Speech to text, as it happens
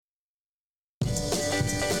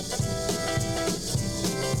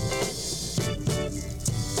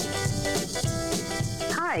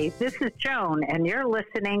Hi, this is Joan, and you're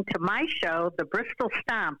listening to my show, The Bristol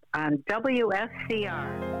Stomp, on WSCR.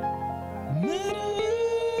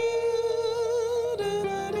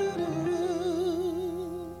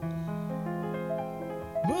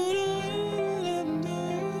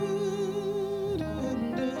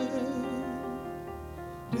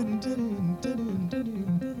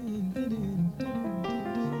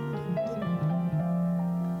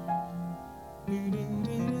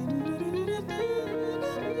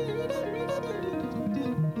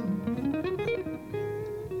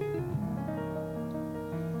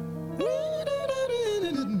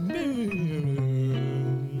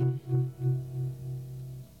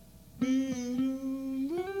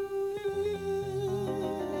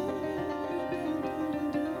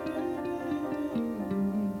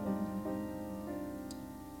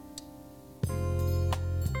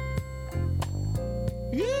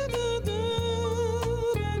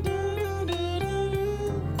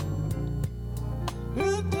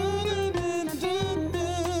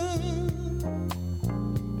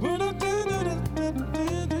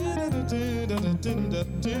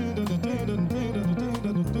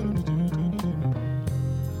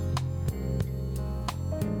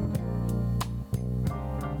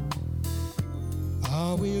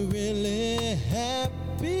 Are we really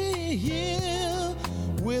happy here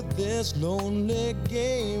with this lonely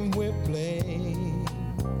game we play?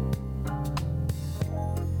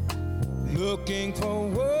 Looking for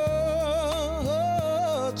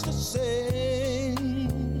words to say,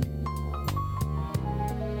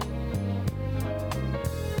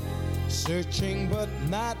 searching but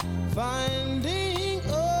not finding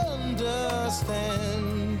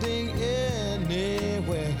understanding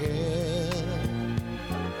anywhere.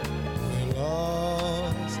 We're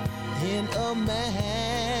lost in a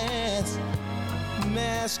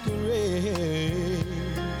masquerade,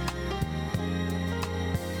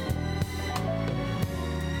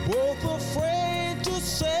 both afraid to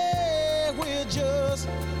say we're just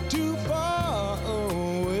too far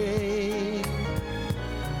away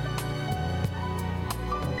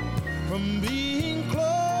from being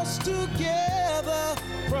close together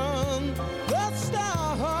from the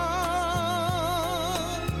start.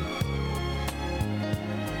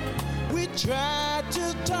 We tried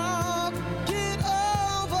to talk it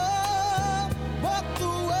over, but the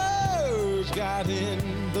words got in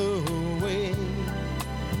the way.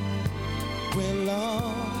 We're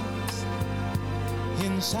lost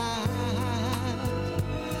inside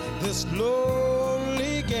this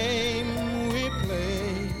lonely game we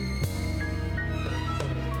play.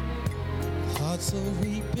 Hearts are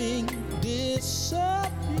weeping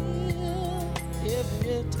disappear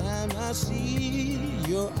every time I see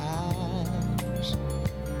your eyes.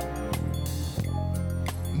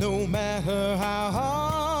 No matter how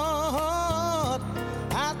hard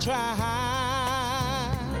I try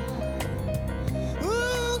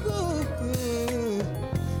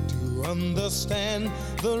to understand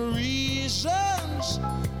the reasons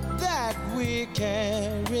that we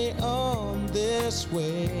carry on this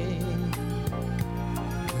way.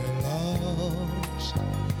 We're lost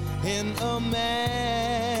in a masquerade.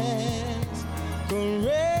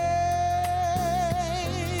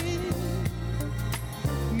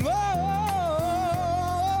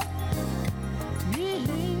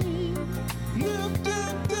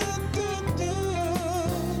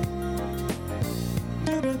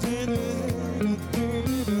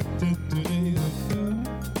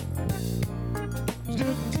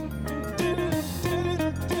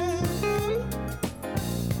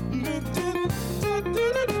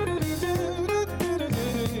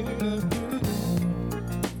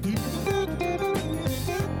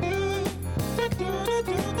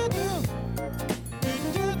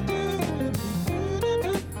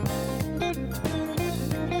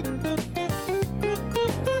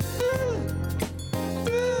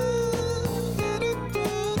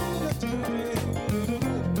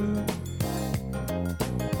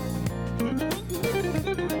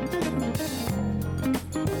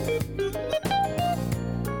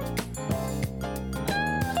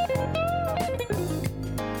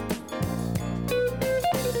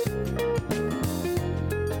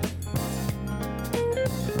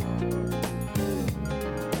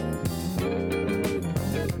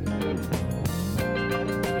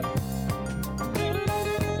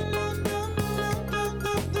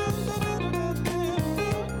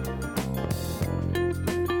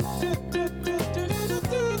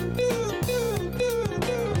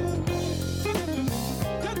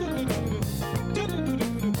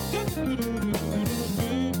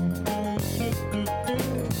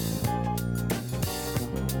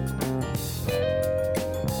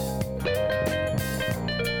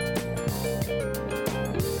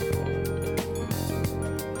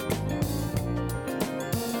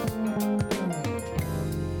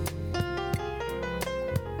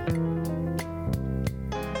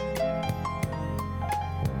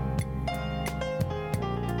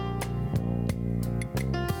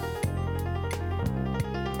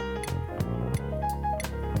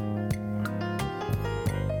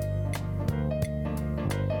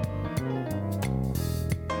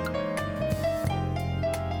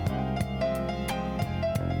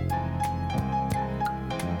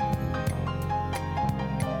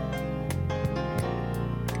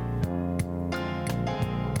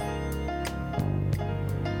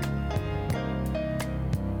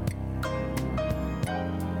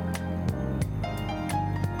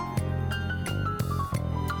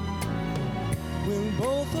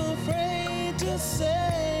 afraid to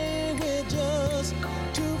say we're just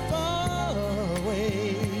too far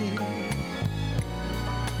away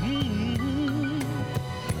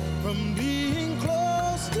from being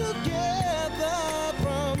close together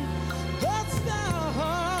from the start.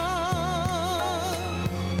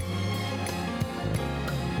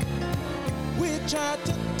 We tried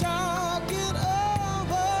to talk it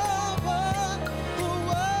over, but the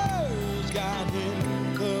words got in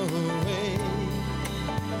the way.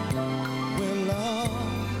 We're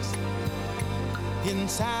lost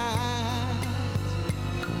inside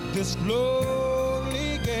this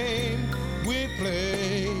lonely game we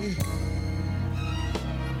play.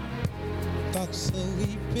 Thoughts of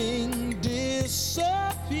weeping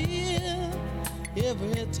disappear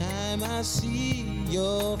every time I see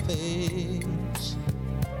your face.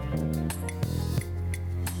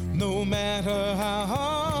 No matter how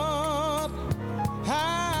hard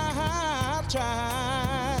I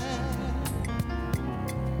try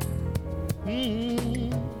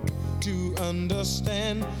to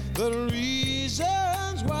understand the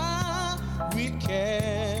reasons why we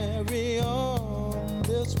carry on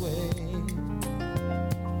this way.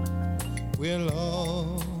 We're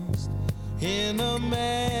lost in a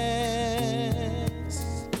masquerade.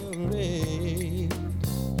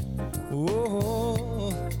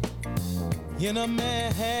 Oh, in a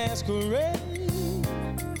masquerade.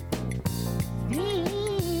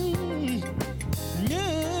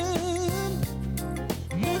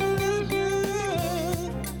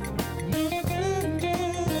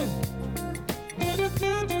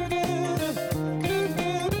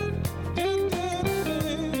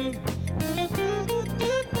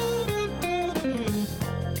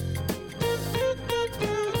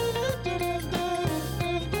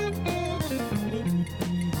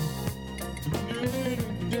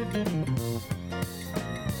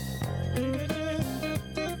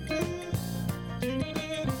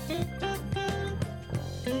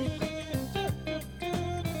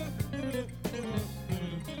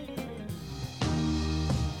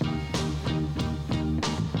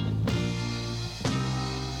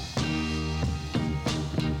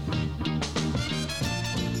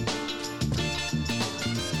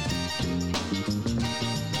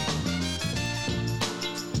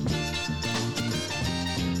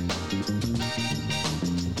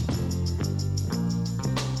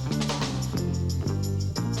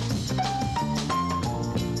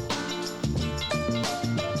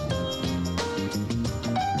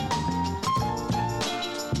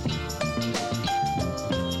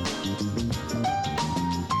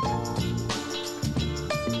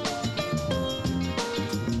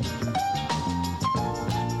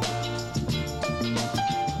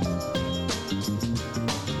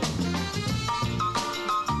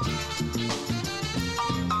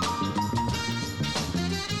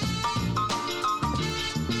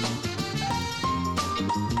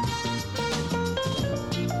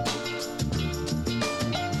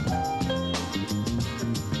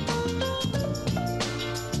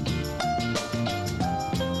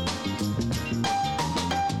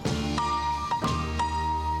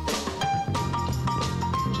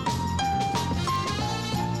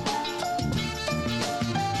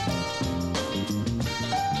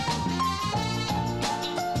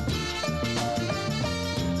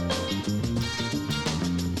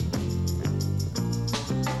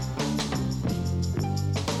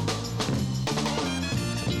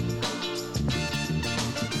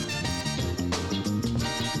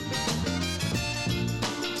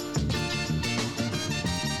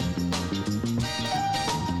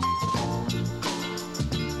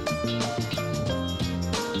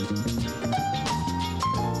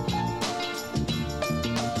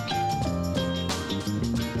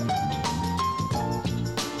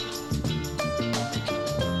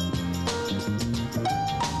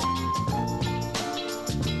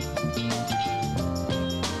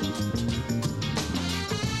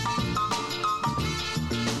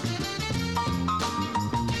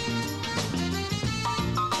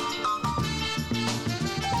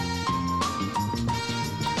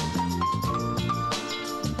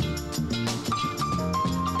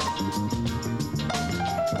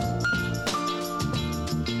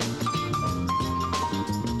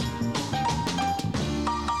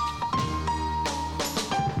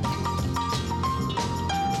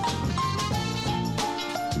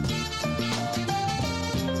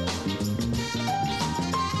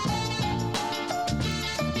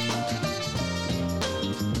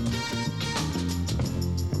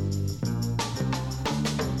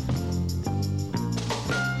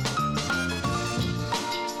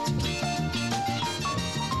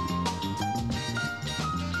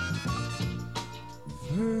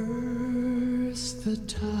 the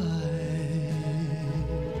tide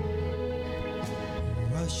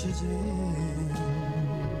rushes in,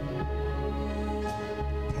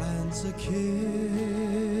 plants a kiss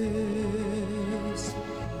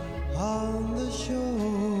on the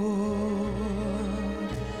shore,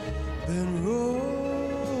 then rolls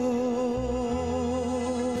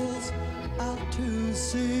out to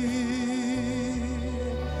sea,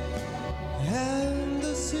 and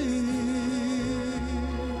the sea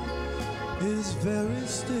is very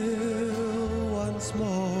still once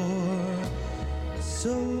more.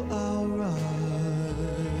 So I'll rush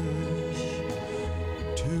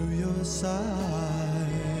to your side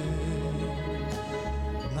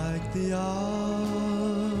like the oncoming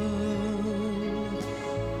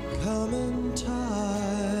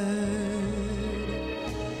tide,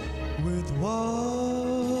 with one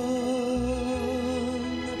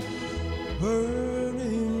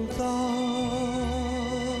burning thought.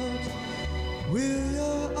 Will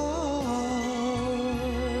your arms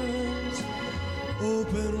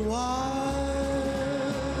open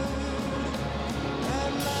wide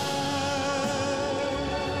at last?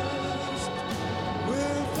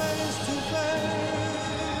 We're face to face,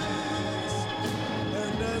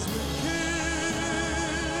 and as we kiss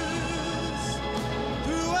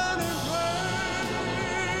through an embrace,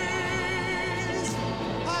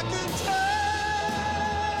 I can tell.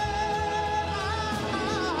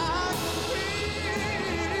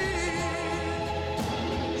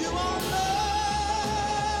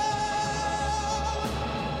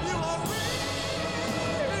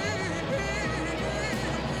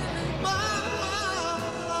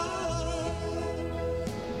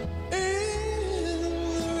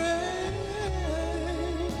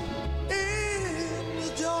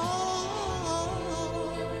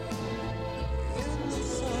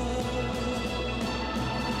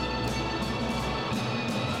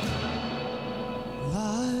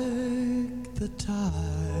 The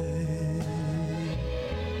tide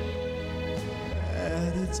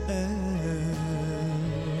at its end,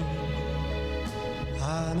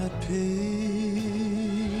 I'm at peace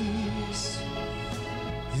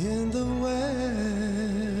in the web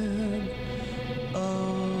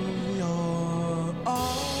of your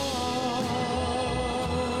arms.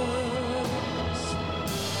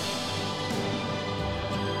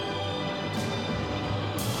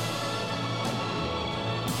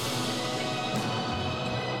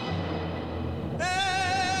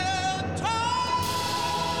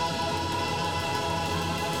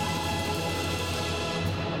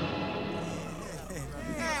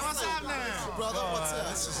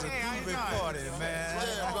 This is a groovy party, man.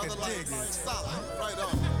 Yeah, I brother, can dig it. solid. Right on.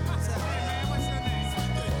 Hey, man, what's your name?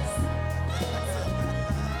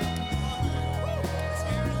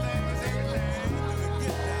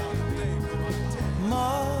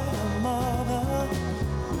 Mother, mother,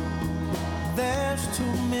 there's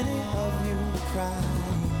too many of you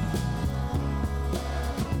crying.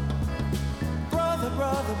 Brother,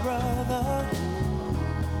 brother, brother,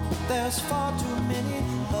 there's far too many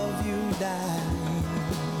of you dying.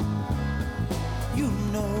 You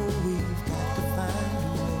know we've got to find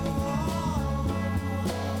a way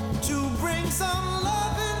to bring some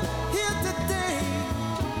loving here today.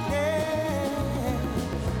 Yeah.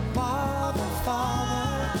 Father,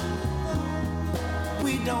 Father,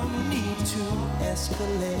 we don't need to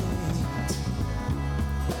escalate.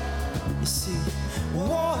 You see,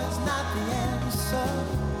 war is not the answer,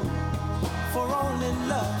 for only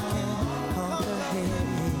love can conquer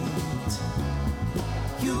hate.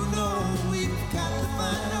 You know we've got to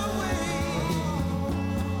find a way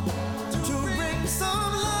to bring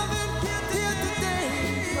some love in here today.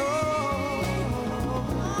 Oh,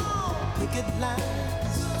 picket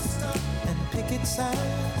lines and picket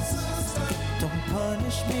signs. Don't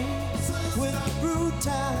punish me with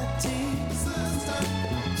brutality.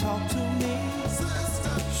 Talk to me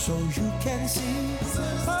so you can see.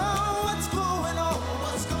 Oh, what's going on?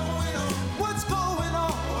 What's going on? What's going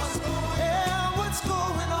on? Yeah, what's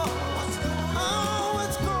going on? Oh,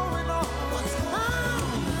 what's going on?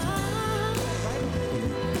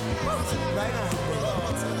 Right on, brother.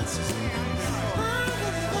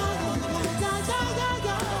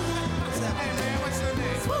 Hey, man, what's your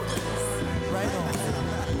name? Right on.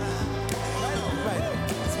 Right on.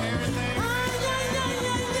 Everything.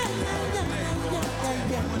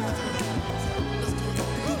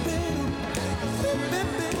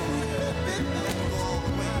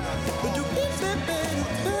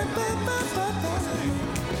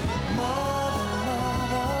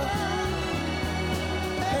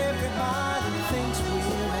 Everybody thinks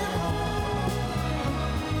we're at home.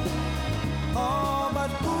 Oh,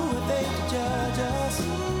 but who are they to judge us?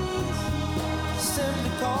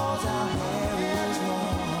 'cause our hair is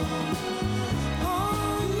long.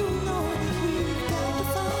 Oh, you know we've got to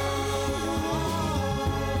find.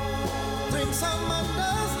 Bring some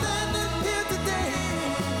understanding here today.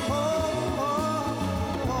 Oh,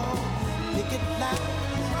 oh, oh. Pick it loud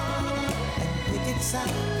and pick it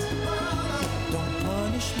sound. Don't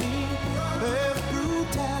punish me with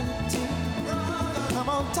brutality. Come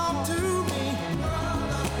on, talk to me.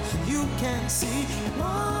 You can see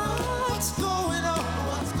what's going on.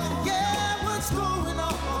 Yeah, what's going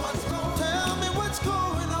on? Tell me what's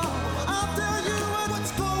going on. I'll tell you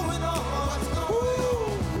what's going on.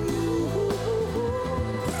 Ooh.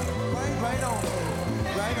 Right on.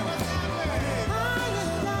 Right on.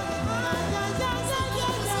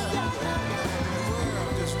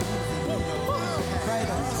 Right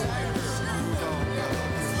on.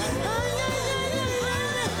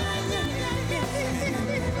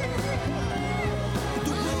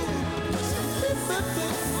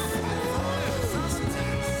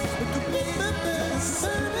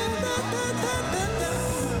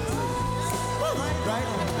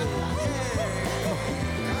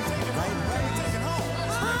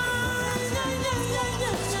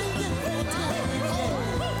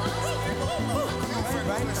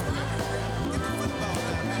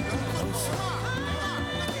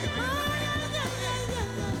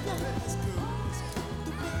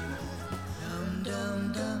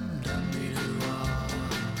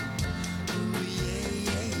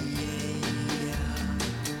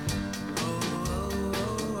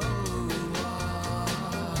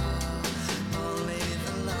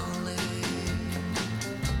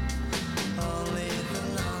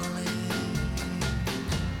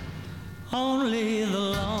 Only the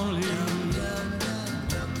lonely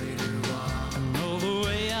know the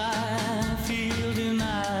way I feel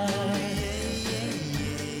tonight.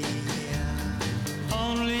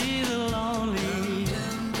 Only the lonely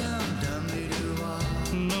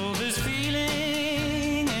know this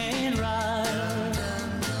feeling ain't right.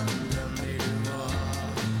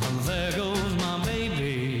 There goes my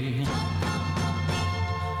baby,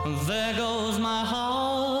 there goes my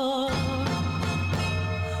heart.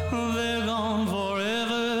 They're gone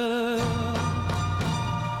forever,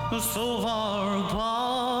 so far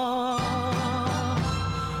apart.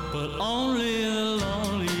 But only the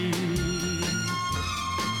lonely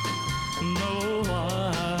know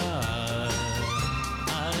why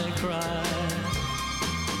I cry.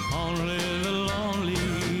 Only the lonely.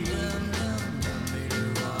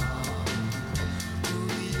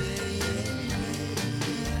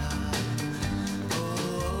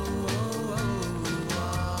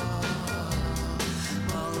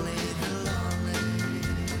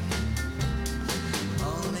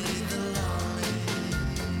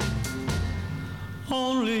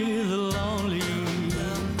 Only the lonely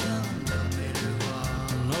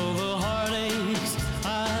know the heartaches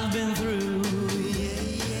I've been through.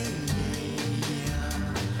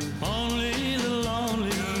 Only the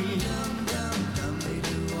lonely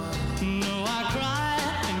know I cry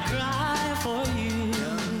and cry for you.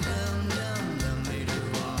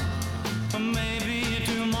 Maybe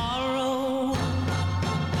tomorrow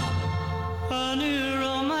a new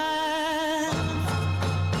romance.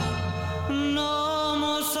 No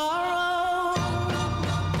more sorrow,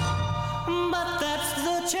 but that's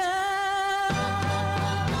the chance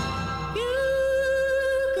you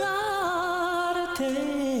gotta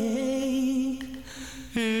take.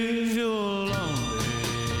 If you're lonely,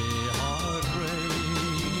 heartbreak,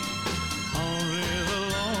 only the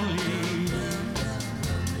lonely.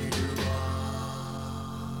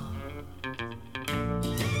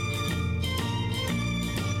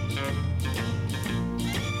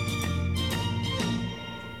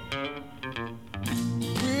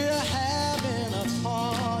 We're having a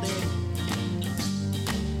party,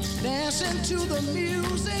 dancing to the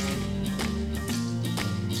music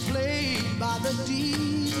played by the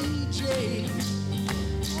DJ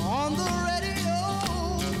on the radio.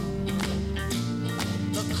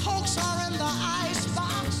 The Cokes are in the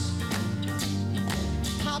icebox,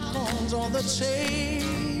 popcorn's on the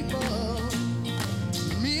table.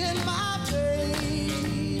 Me and my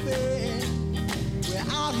baby, we're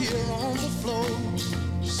out here on the floor.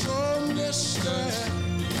 So Mr.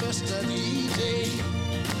 DJ,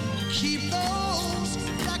 keep those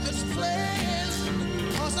records playing,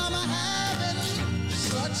 'cause I'm having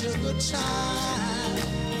such a good time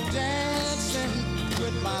dancing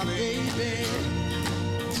with my baby.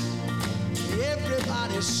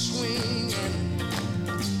 Everybody's swinging.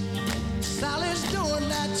 Sally's doing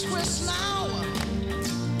that twist now.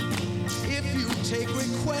 If you take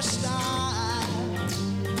requests, I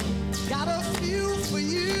got a few for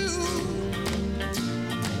you.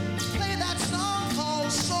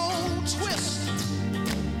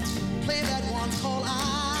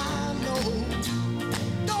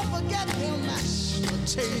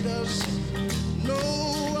 imitators. No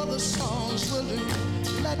other songs will do.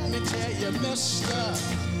 Let me tell you, Mr.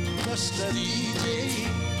 DJ,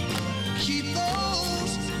 keep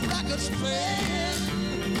those records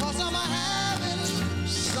playing, 'cause I'm having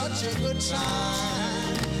such a good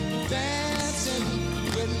time dancing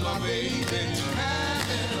with my baby,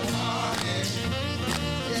 having a party.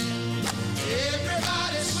 Yeah.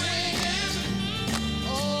 Everybody swinging,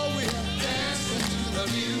 oh, we're dancing to the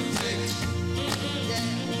music. Yeah.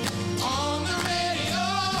 On the radio,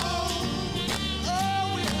 oh,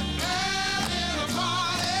 we're having a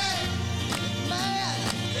party. Man,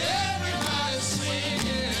 everybody's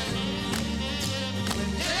swinging,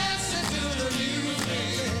 we're dancing to the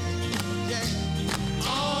music. Yeah.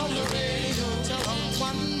 On the radio, tell them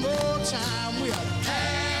one more time, we are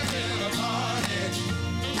having a party.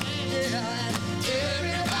 Yeah, and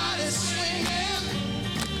everybody's swinging,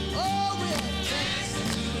 oh, we're dancing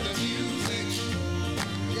to the music.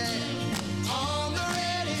 Yeah, on the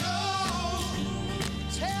radio,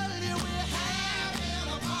 telling you we're having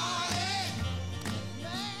a party.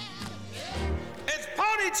 Man, yeah. It's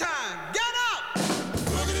party time. Get up!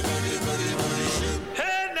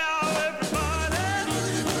 Hey now, everybody.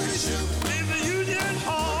 In the Union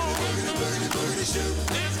Hall.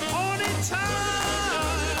 It's party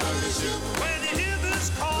time. When you hear this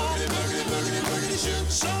call.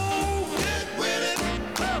 So get with it.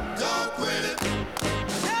 Don't quit it.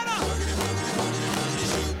 Get up!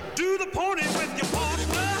 Do the pony with your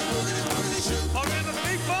partner. Or in the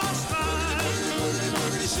big boss line.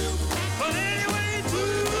 But anyway you do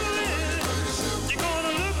it, you're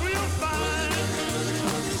gonna look real fine.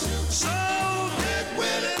 So get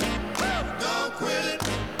with it, don't quit it.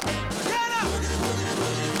 Get up!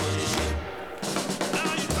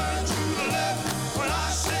 Now you turn to the left when I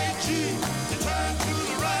say G. You turn to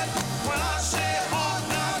the right when I say hard.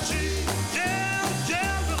 Now G. Yeah,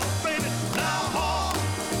 yeah, little baby. Now hard.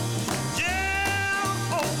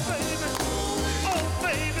 Yeah, oh baby. Oh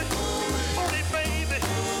baby. Pony baby.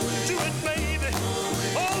 Do it baby.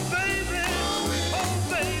 Oh baby. Oh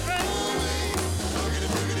baby.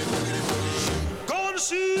 Going to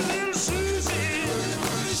see little Susie,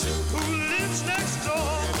 who lives next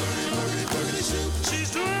door. She's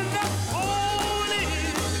doing the pony.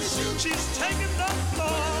 She's taking the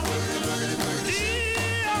floor.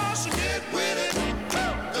 Yeah, so get with it.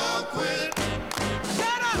 Don't quit it.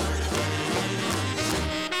 Get up!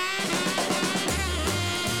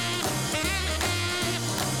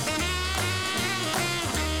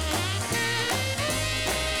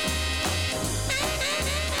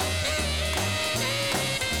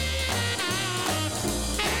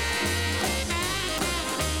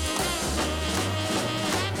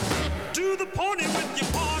 Do the pony with your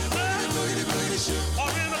partner, or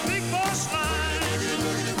in a big boss line.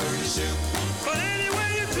 But anyway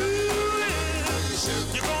you do it,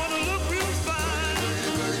 you're gonna look real fine.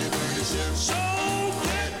 So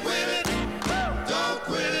get with it, don't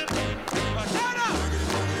quit it. Get up!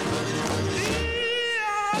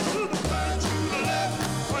 Yeah, to the left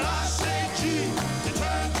when I say G. You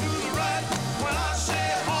turn to the right when I say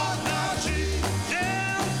hard. Now G.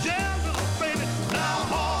 Yeah, yeah, little baby. Now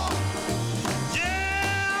hard.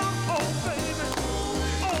 Yeah, oh baby.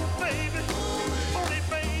 Oh baby. Pony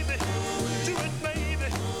baby. Do it baby.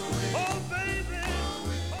 Oh baby.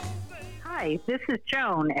 Oh baby. Hi, this is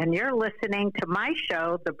Joan, and you're listening to my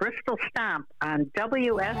show, The Bristol Stomp, on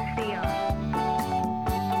WSCR.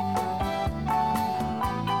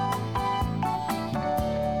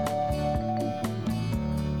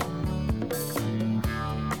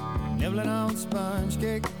 Nibbling on sponge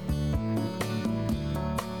cake,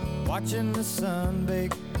 watching the sun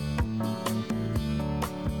bake.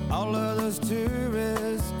 All of those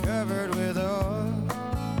tourists covered with oil,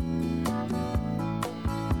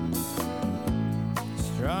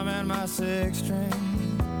 strumming my six string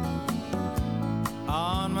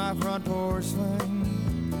on my front porch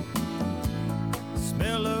swing.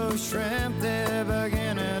 Smell those shrimp, they're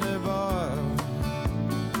beginning to boil.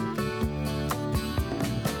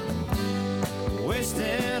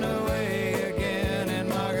 Wasting away again in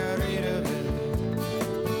Margaritaville,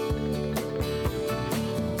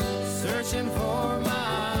 searching for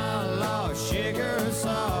my lost sugar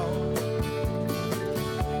salt.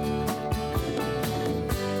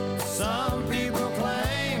 Some people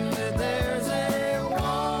claim that there's a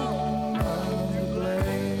woman to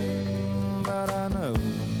blame, but I know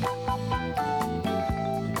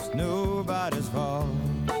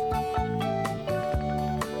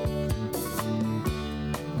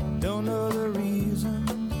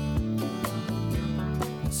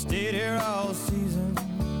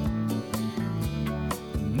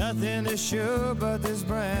nothing to show but this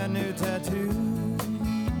brand new tattoo.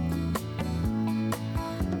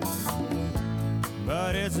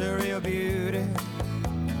 But it's a real beauty,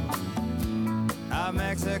 a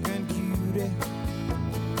Mexican cutie.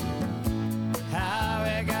 How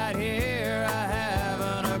it got here, I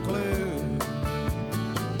haven't a clue.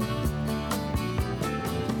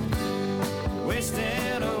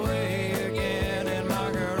 Wasting away again in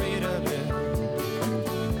Margaritaville,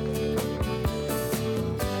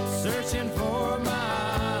 searching for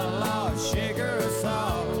my lost shaker of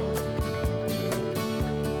salt.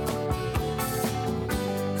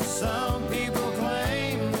 Some people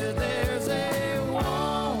claim that there's a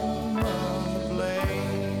woman to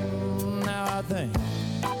blame. Now I think,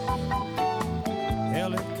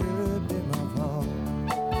 hell, it could be my fault.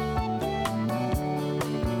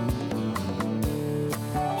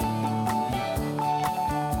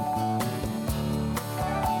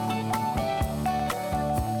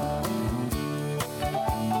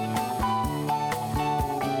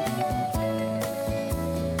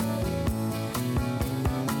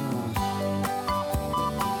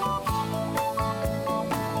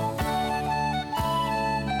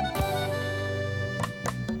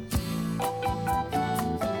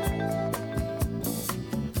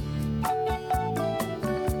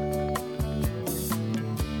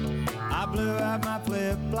 I blew out my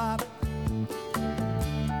flip-flop,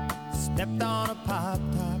 stepped on a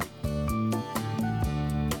pop-top,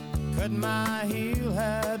 cut my heel,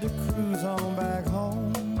 had to cruise on back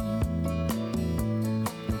home.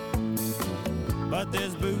 But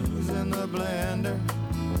there's booze in the blender,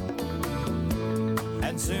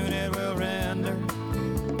 and soon it will render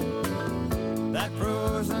that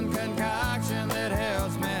frozen concoction that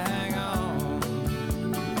helps me hang on.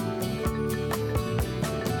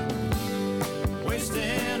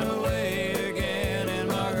 Wasting away again in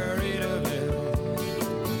Margaritaville,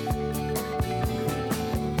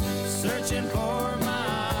 searching for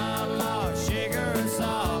my lost shaker of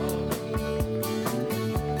salt.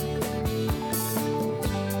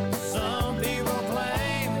 Some people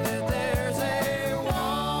claim that there's a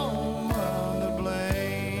woman to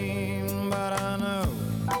blame, but I know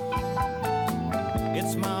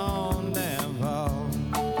it's my own damn fault.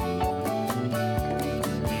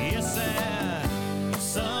 Yes, and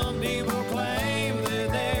some people claim that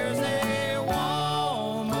there's a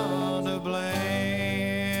woman to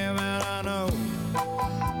blame, and I know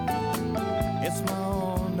it's my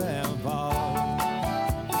own damn fault.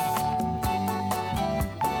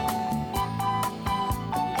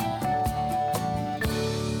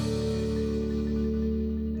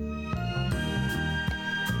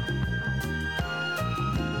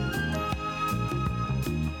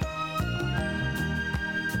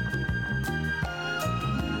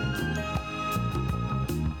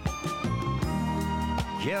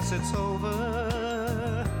 Yes, it's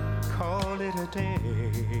over, call it a day.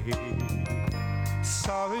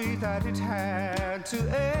 Sorry that it had to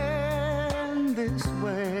end this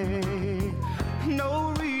way.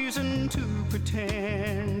 No reason to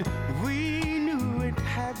pretend, we knew it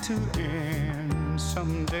had to end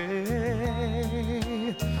someday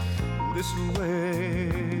this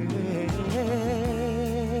way.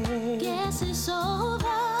 Guess it's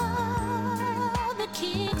over, the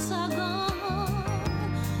kicks are gone.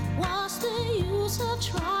 What's the use of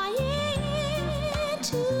trying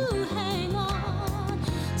to hang on?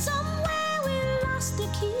 Somewhere we lost the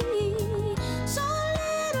key, so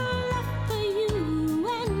little left for you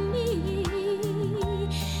and me,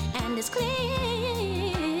 and it's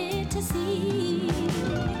clear to see.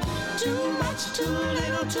 Too much, too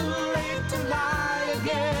little, too late to lie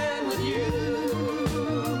again with you.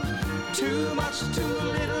 Too much, too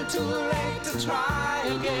little, too late to try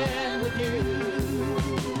again with you.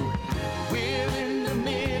 We're in the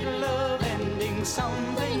middle of ending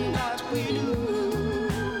something that we knew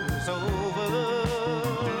was over.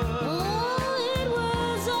 Oh, it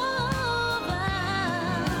was over.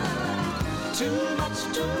 Too much,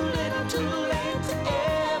 too little, too late to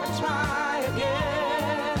ever try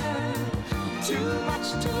again. Too much,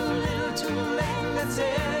 too little, too late, let's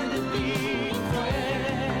end it being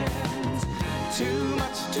friends. Too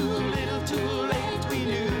much, too little, too late, we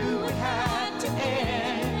knew it had to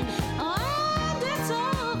end. And it's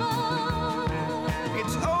over.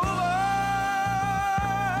 It's over.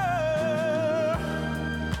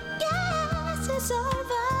 Yes, it's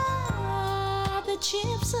over. The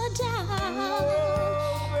chips are down.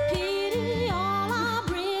 Pity all our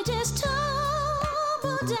bridges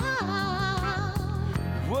tumble down.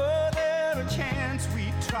 Were there a chance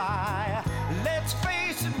we'd try? Let's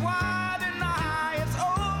face it, why deny? It's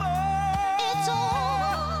over. It's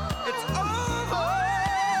over. It's over.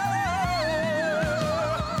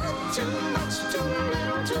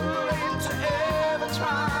 too late to ever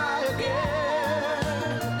try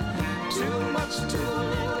again. Too much, too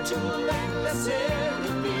little, too late, let's end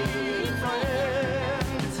it being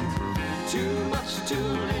friends. Too much, too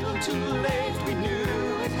little, too late, we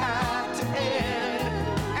knew it had to end.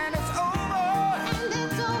 And it's over. And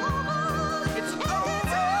it's over. It's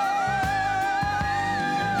over.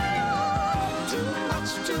 Too much,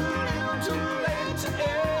 too little, too late to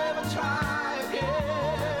ever try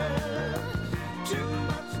again. Too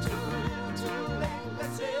much, too little, too late,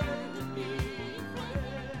 let's end it being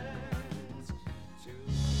friends.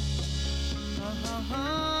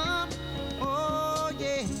 Oh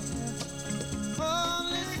yeah. Oh,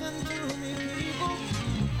 listen to me, people.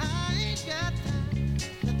 I ain't got time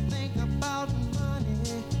to think about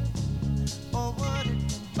money or what it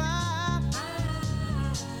can buy.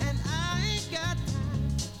 And I ain't got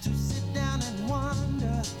time to sit down and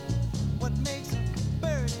wonder what makes a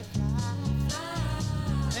birdie fly.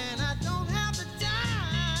 And I don't have the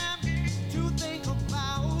time to think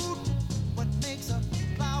about what makes a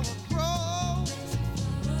flower grow.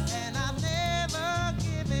 And I've never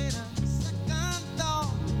given a second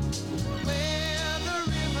thought where the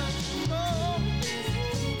river goes.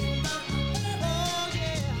 Oh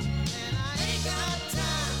yeah, and I ain't got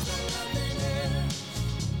time for nothing else.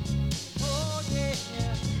 Oh yeah,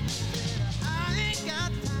 I ain't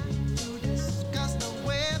got time to discuss the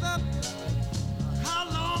weather, how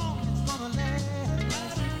long it's gonna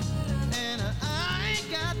last. And I ain't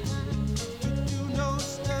got time to do no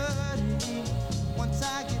study once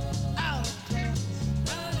I get out of class.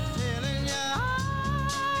 Telling ya,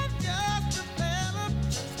 I'm just a fella,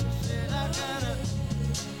 said I got a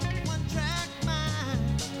one-track mind.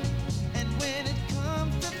 And when it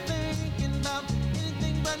comes to thinking about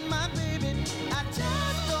anything but my baby, I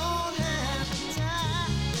just don't have the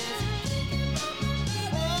time.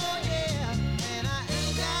 Oh yeah, and I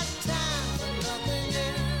ain't got time for nothing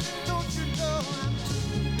else. Don't you know I'm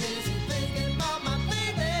too busy thinking about my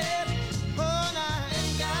baby? Oh, and I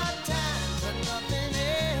ain't got time for nothing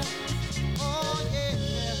else. Oh yeah,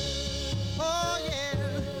 oh yeah,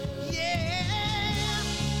 yeah.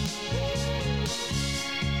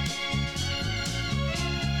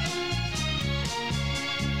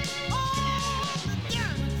 All the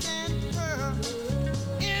diamonds and pearls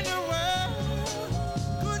in the world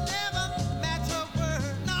could never match her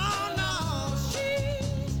word. No, no,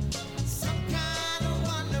 she's some kind of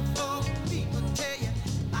wonderful. People tell you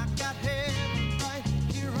I got heaven right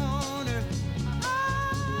here on earth.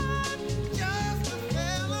 I'm just a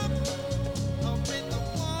fella with a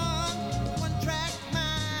one-track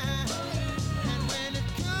mind. And when it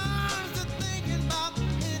comes to thinking about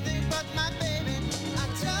anything but my baby, I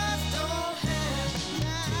just don't have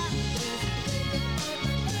time.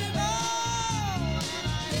 Oh, and I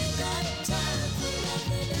ain't got time for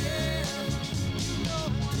nothing else. You know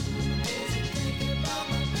I'm too busy thinking about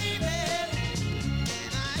my baby,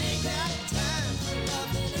 and I ain't got time for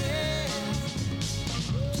nothing else.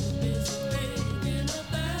 Too busy thinking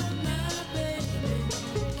about my baby,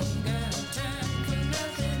 ain't got time for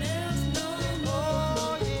nothing else no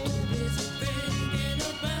more. Too busy thinking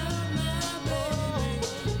about my baby,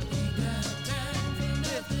 ain't got time for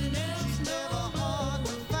nothing else. She's never hard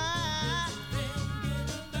to find. Thinking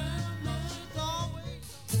about my always.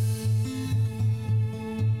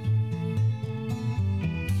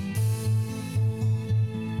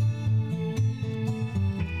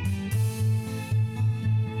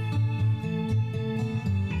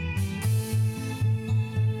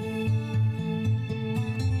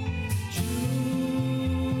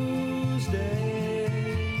 Tuesday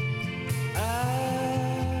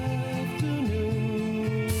afternoon,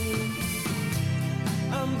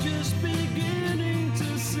 I'm just beginning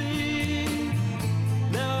to see.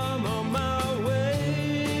 Now I'm on my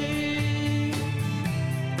way.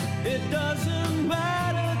 It doesn't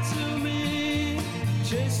matter to me,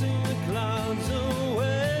 chasing the clouds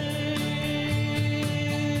away.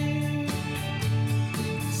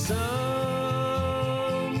 Something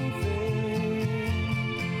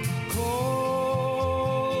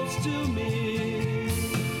calls to me.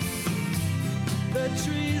 The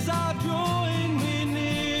trees are drawing me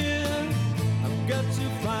near. I've got to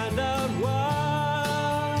find out why.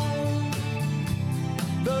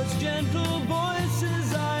 Those gentle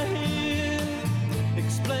voices I hear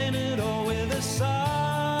explain it all with a sigh.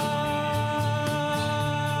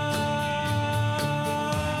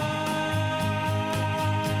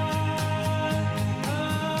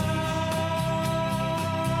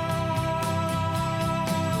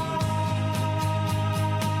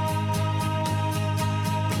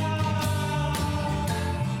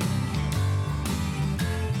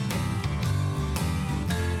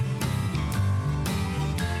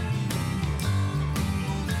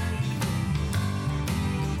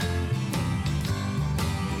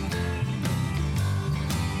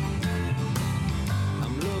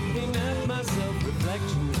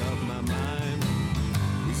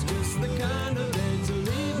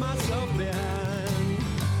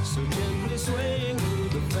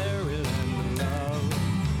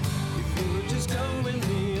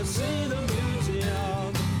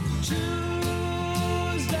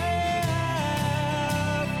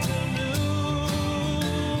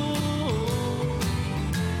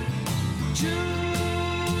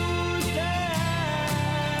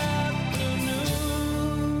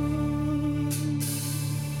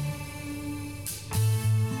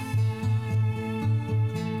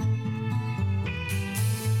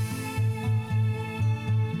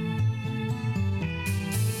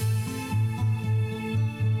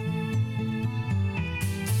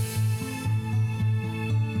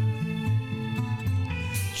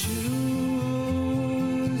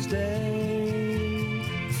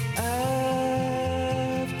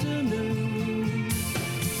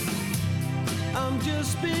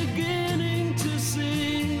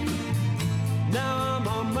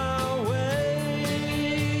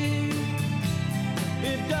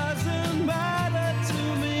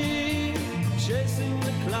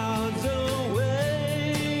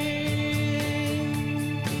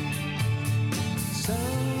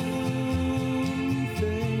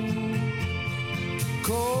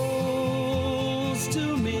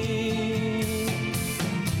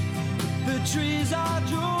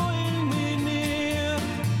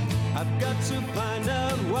 to find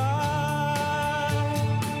out why.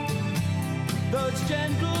 Those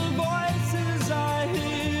gentle voices I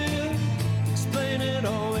hear explain it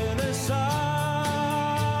all in a sigh.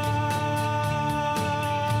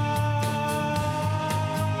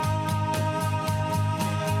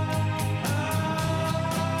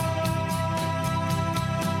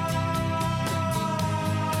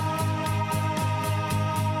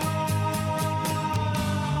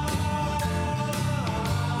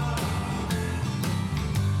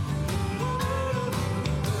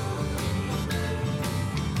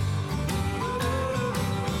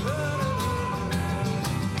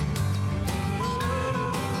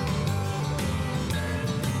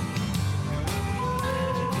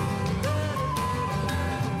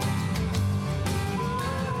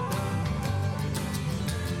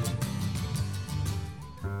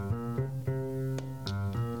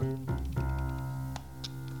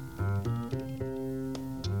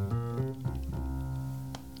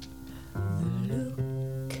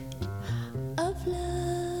 Of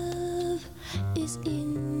love is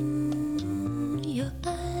in your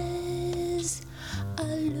eyes, a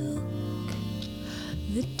look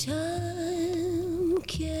that time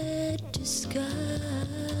can't disguise.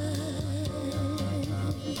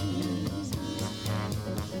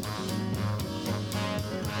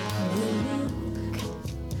 The look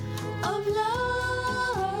of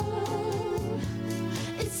love,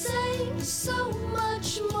 it's saying so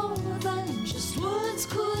much more than just words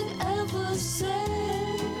could ever say.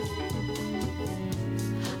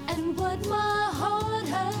 And what my heart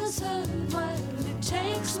has heard, well, it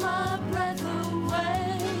takes my breath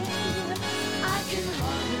away. I can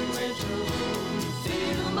hardly wait to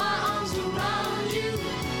feel my arms around you.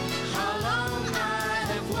 How long I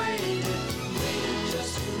have waited, waited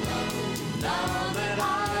just to love you. Now that I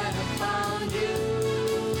have found you,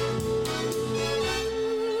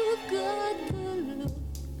 you've got the look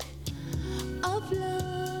of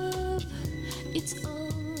love. It's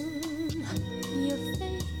on your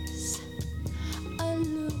face, a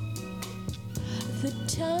look that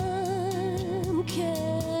time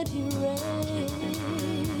can't erase.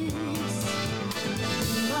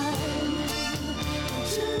 Mine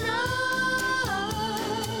tonight,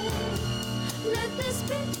 let this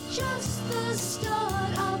be just the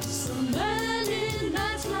start of so many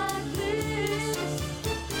nights like this.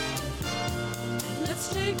 Let's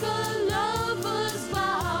take a lover's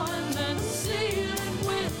vow and then seal it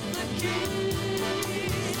with a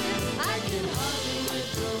kiss. I can hardly wait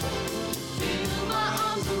to feel my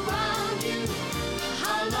arms around you.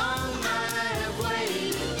 How long I have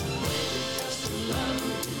waited, waited just to love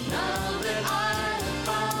you. Now that I have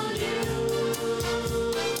found you,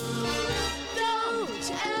 don't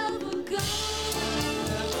ever go.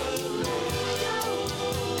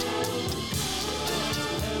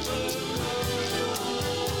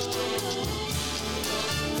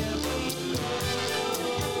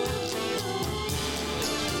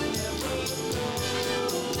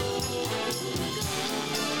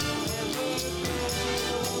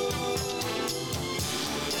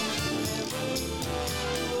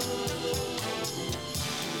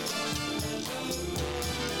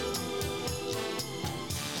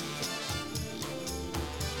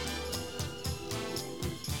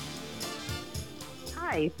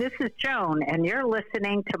 Hi, this is Joan, and you're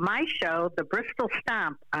listening to my show, The Bristol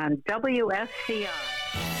Stomp, on WSCR.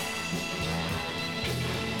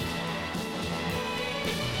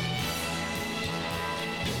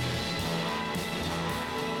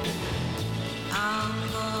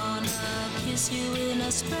 I'm gonna kiss you in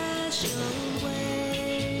a special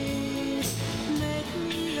way. Make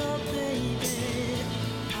me your baby.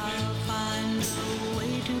 I'll find a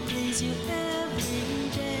way to please you every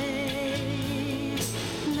day.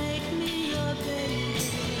 Make me your baby.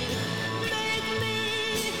 Make me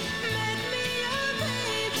your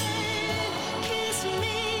baby. Kiss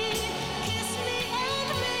me, and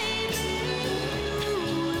maybe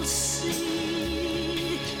you'll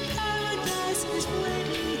see paradise is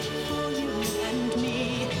waiting for you and me.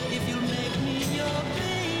 If you make me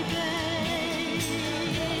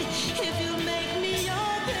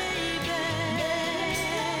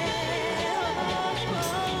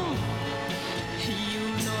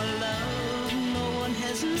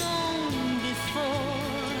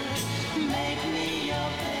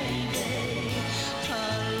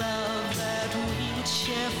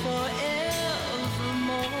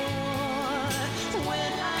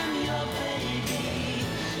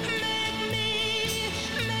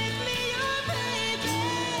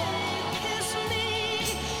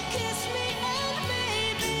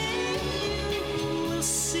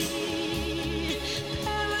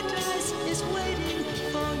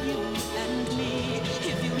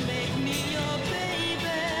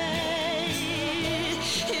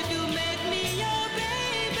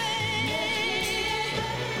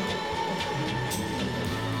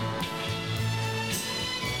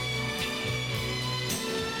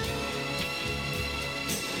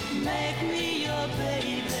make me your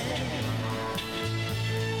baby.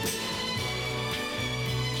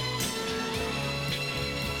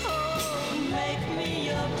 Oh, make me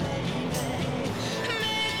your baby.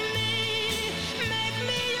 Make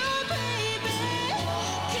me your baby.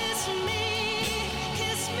 Kiss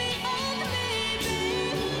me, oh baby.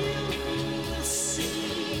 You will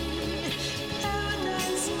see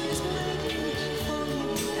paradise is waiting for you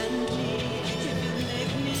and me if you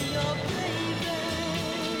make me your baby.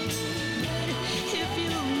 If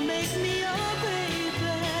you make me your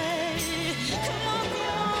baby. Come on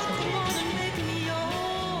and make me your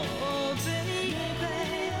baby.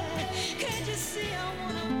 Can't you see I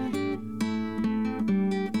wanna?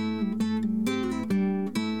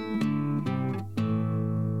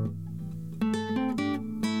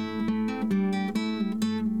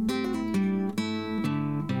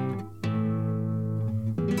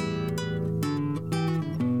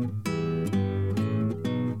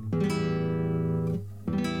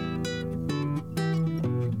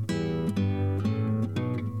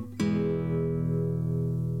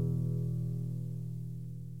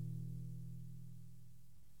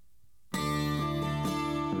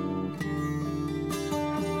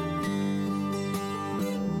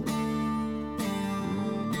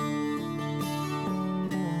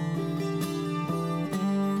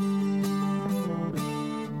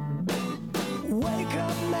 Wake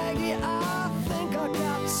up, Maggie, I think I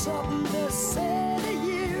got something to say to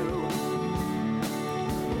you.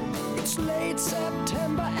 It's late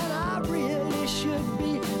September and I really should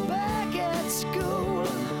be back at school.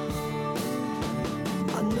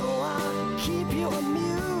 I know I keep you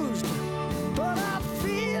amused, but I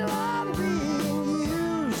feel I'm being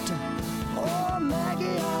used. Oh,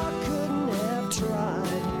 Maggie, I couldn't have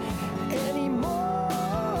tried anymore.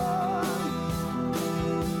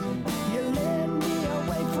 You led me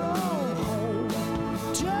away from home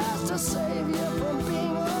just to save you from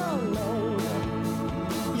being alone.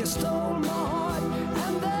 You stole my heart,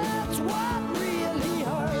 and that's what really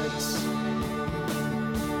hurts.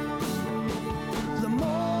 The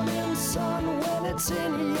morning sun, when it's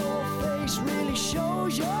in your face, really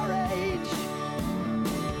shows your age.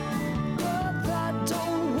 But that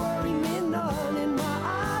don't worry me none. In my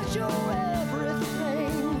eyes, you're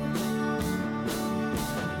everything.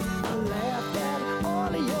 I laughed at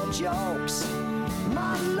all of your jokes.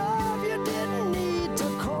 My love, you didn't need to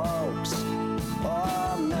coax.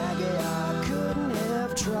 Oh, Maggie, I couldn't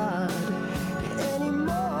have tried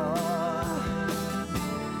anymore.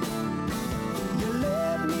 You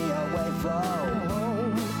led me away from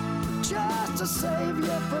home just to save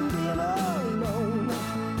you from being alone.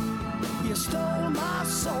 You stole my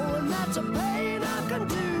soul, and that's a pain I can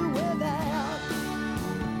do without.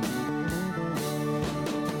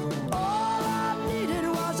 All I needed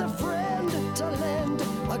was a friend to lend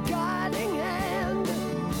a guiding hand.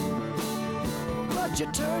 But you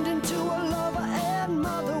turned into a lover, and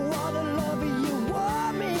mother, what a lover, you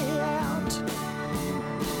wore me out.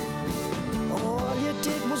 All you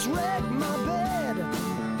did was wreck my bed,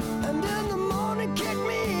 and in the morning kick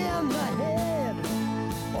me in the head.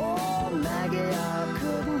 Oh, Maggie, I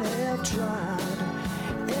couldn't have tried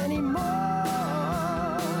anymore.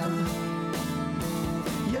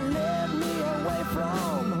 You led me away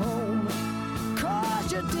from home,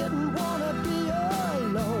 'cause you didn't wanna be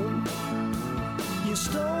alone. You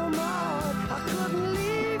stole my heart, I couldn't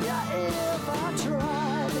leave you if I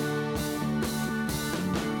tried.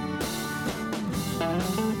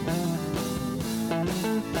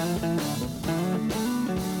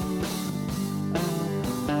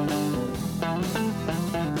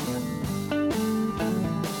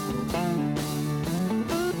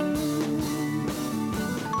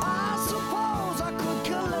 I suppose I could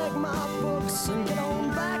collect my books and get on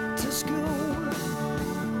back to school,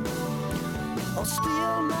 or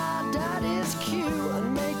steal my daddy's cue and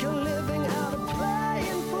make a living out of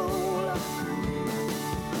playing fool,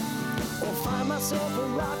 or find myself a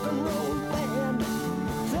rock and roll band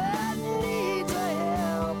that needs a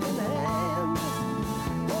helping hand.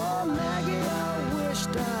 Oh, Maggie, I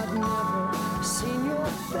wished I'd never seen your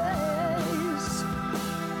face.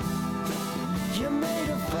 You made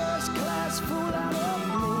a first-class fool out of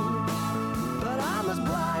me, but I'm as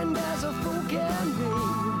blind as a fool can be.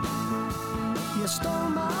 You stole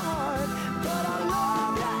my heart, but I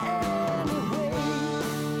love you anyway.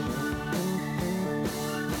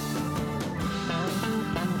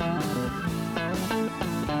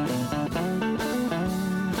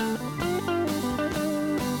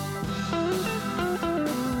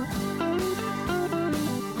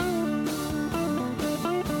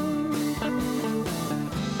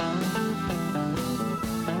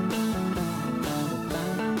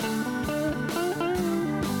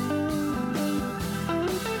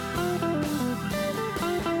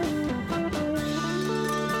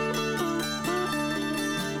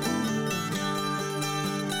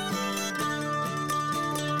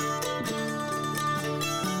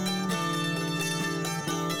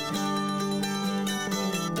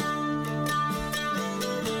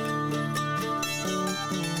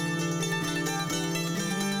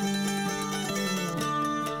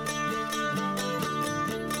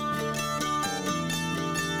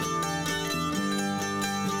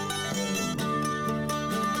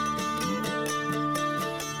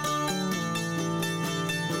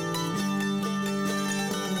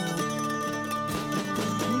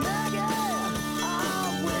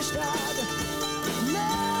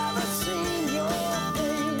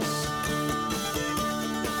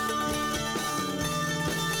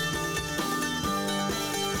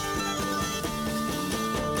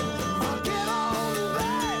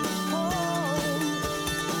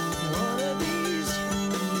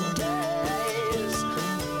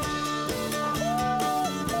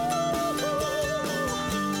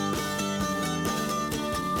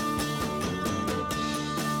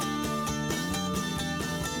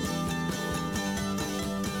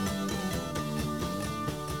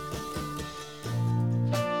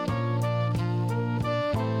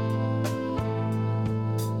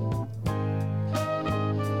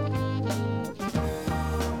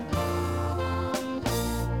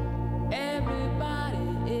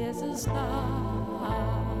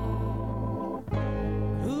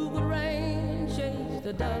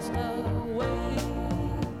 dust away.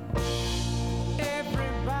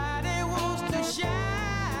 Everybody wants to shine.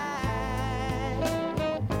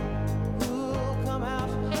 Who'll come out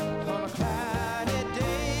on a cloudy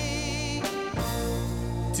day?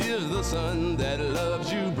 'Tis the sun that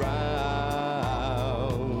loves you brown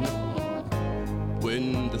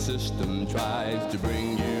when the system tries to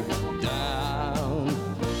bring you down.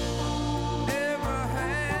 Never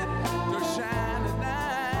had to shine at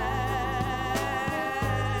night.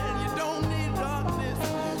 You don't need darkness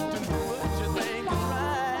to do what you think is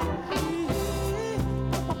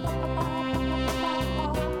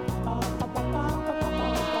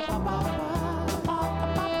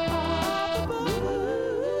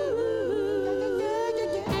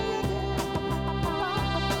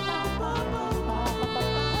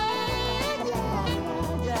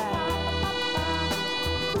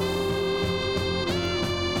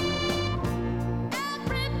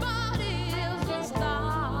Everybody is a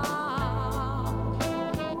star.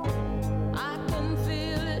 I can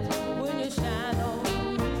feel it when you shine on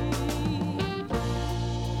me.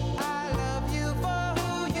 I love you for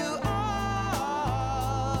who you are,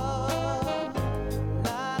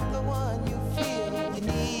 not the one you feel you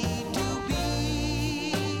need to be.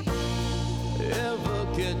 Ever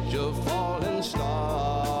catch a falling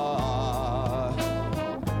star?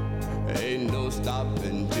 Ain't no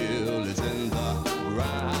stopping till it's in the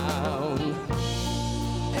ground.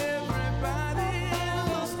 Everybody is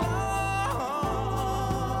a star.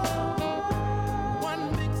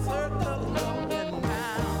 One big circle going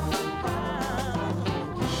round and round.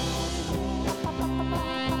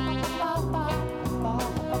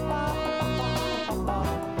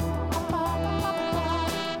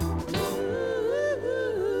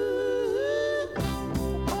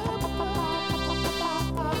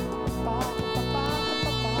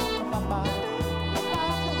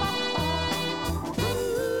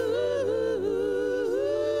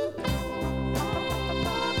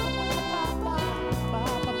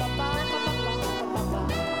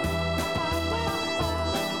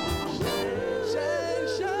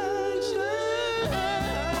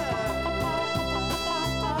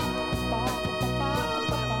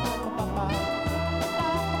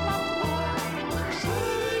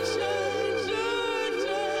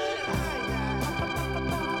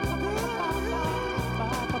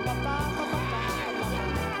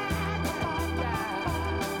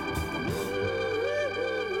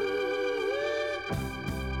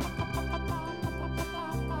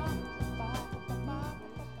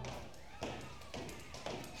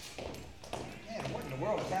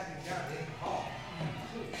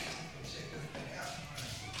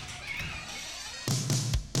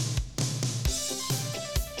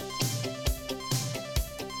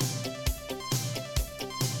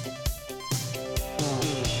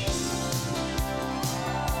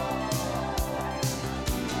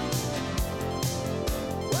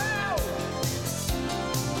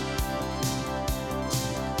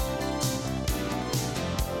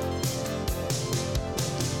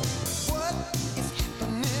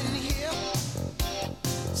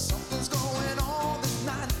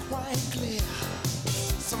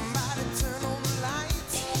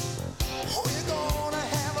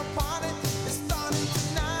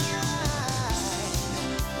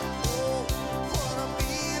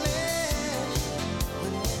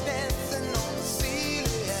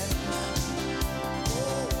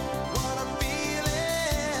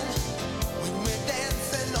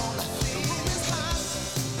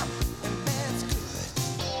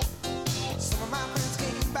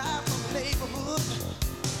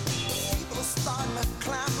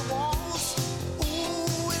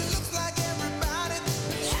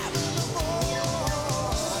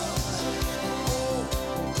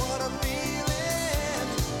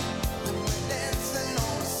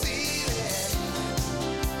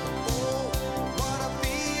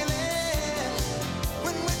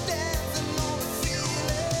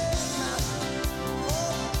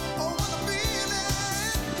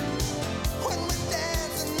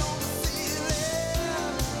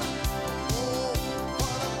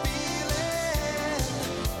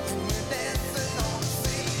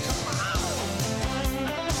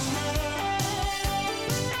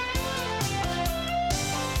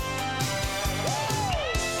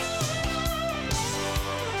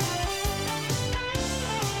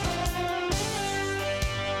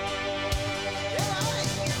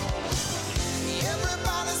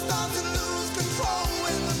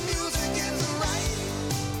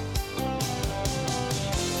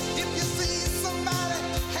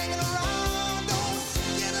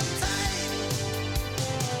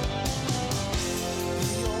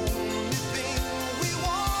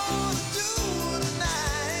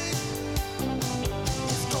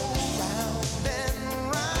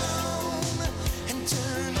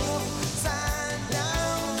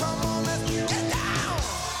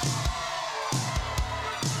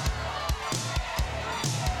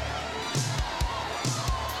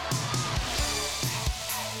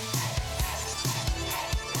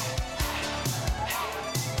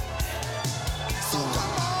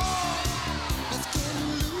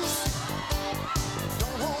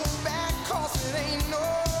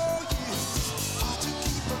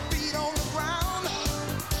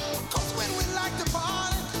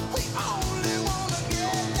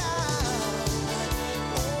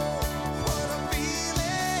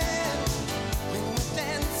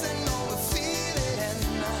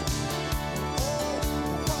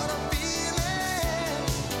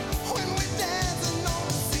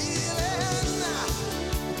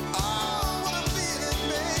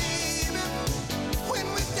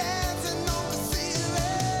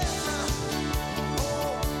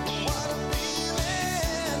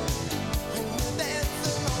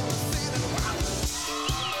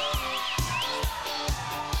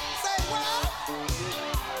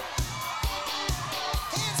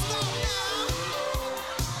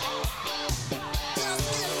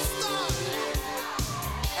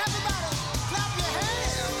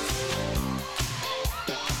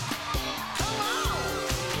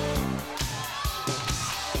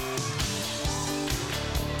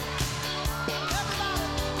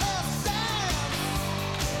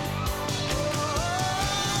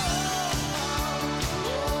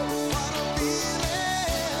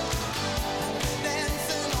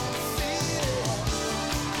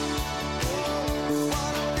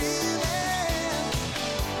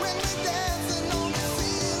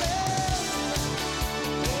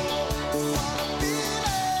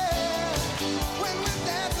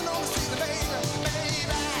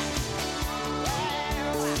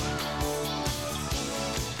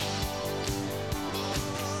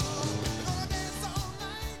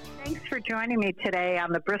 Thanks for joining me today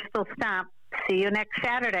on the Bristol Stomp. See you next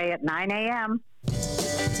Saturday at 9 a.m.